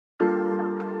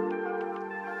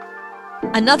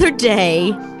Another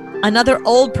day, another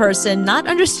old person not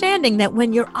understanding that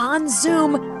when you're on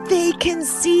Zoom, they can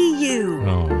see you.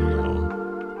 Oh,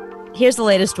 no. Here's the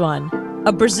latest one.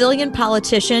 A Brazilian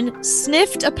politician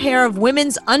sniffed a pair of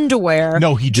women's underwear.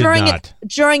 No, he did not.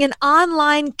 During an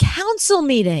online council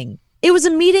meeting. It was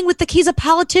a meeting he's a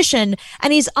politician,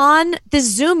 and he's on this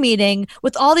Zoom meeting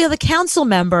with all the other council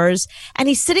members, and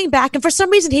he's sitting back, and for some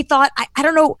reason he thought, I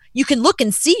don't know, you can look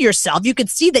and see yourself. You can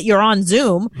see that you're on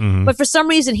Zoom, but for some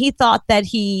reason he thought that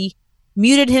he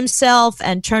muted himself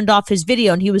and turned off his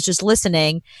video, and he was just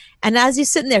listening. And as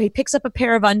he's sitting there, he picks up a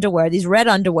pair of underwear, these red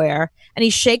underwear, and he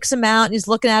shakes them out, and he's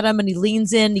looking at them, and he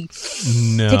leans in, he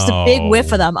takes a big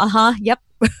whiff of them. Yep,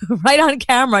 right on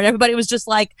camera, and everybody was just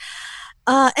like,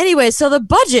 anyway, so the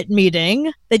budget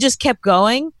meeting, they just kept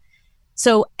going.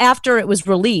 So after it was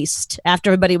released, after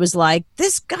everybody was like,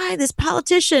 this guy, this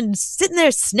politician sitting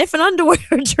there sniffing underwear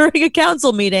during a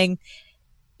council meeting,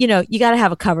 you got to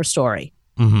have a cover story.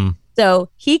 Mm-hmm. So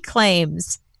he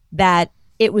claims that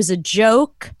it was a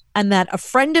joke and that a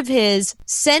friend of his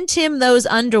sent him those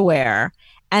underwear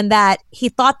and that he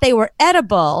thought they were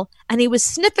edible and he was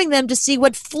sniffing them to see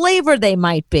what flavor they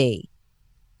might be.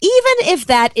 Even if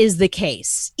that is the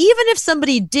case, even if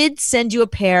somebody did send you a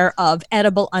pair of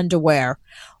edible underwear,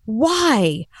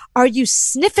 why are you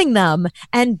sniffing them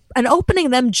and opening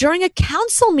them during a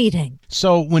council meeting?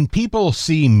 So when people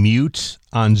see mute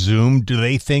on Zoom, do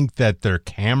they think that their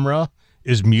camera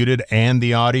is muted and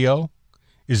the audio?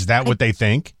 Is that what they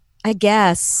think? I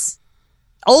guess.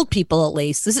 Old people, at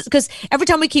least. This is because every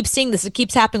time we keep seeing this, it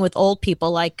keeps happening with old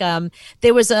people. Like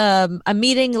there was a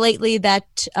meeting lately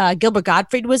that Gilbert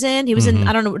Gottfried was in. He was in,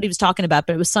 I don't know what he was talking about,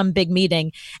 but it was some big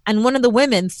meeting. And one of the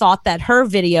women thought that her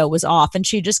video was off and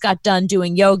she just got done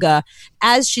doing yoga.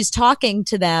 As she's talking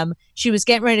to them, she was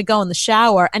getting ready to go in the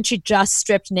shower and she just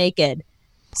stripped naked.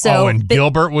 So and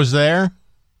Gilbert was there?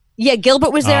 Yeah,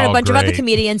 Gilbert was there and a bunch of other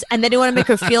comedians, and they didn't want to make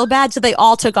her feel bad, so they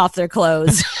all took off their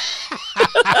clothes.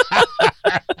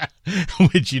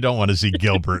 Which you don't want to see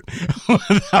Gilbert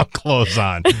without clothes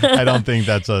on. I don't think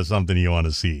that's something you want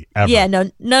to see ever. Yeah,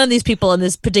 no, none of these people in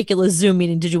this particular Zoom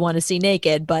meeting did you want to see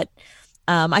naked, but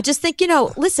I just think,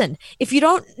 listen, if you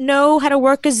don't know how to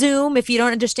work a Zoom, if you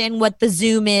don't understand what the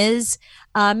Zoom is,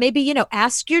 maybe,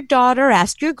 ask your daughter,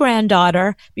 ask your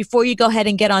granddaughter before you go ahead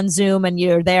and get on Zoom and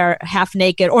you're there half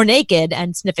naked or naked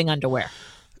and sniffing underwear.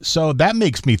 So that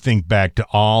makes me think back to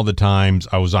all the times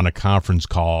I was on a conference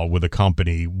call with a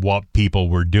company, what people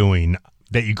were doing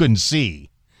that you couldn't see.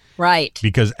 Right.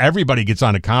 Because everybody gets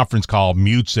on a conference call,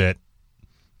 mutes it,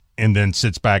 and then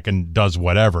sits back and does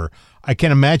whatever. I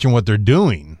can't imagine what they're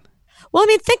doing. Well, I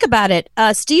mean, think about it.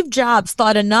 Steve Jobs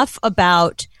thought enough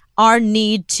about our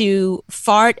need to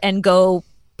fart and go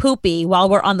poopy while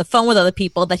we're on the phone with other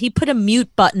people that he put a mute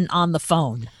button on the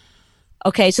phone.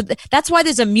 Okay, so that's why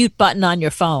there's a mute button on your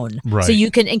phone. Right. So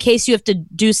you can, in case you have to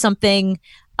do something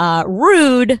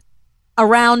rude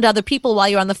around other people while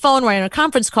you're on the phone or in a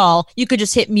conference call, you could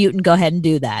just hit mute and go ahead and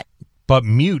do that. But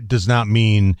mute does not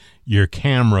mean your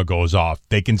camera goes off.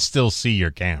 They can still see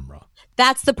your camera.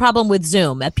 That's the problem with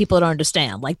Zoom that people don't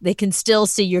understand. Like, they can still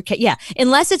see your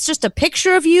unless it's just a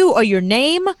picture of you or your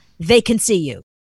name, they can see you.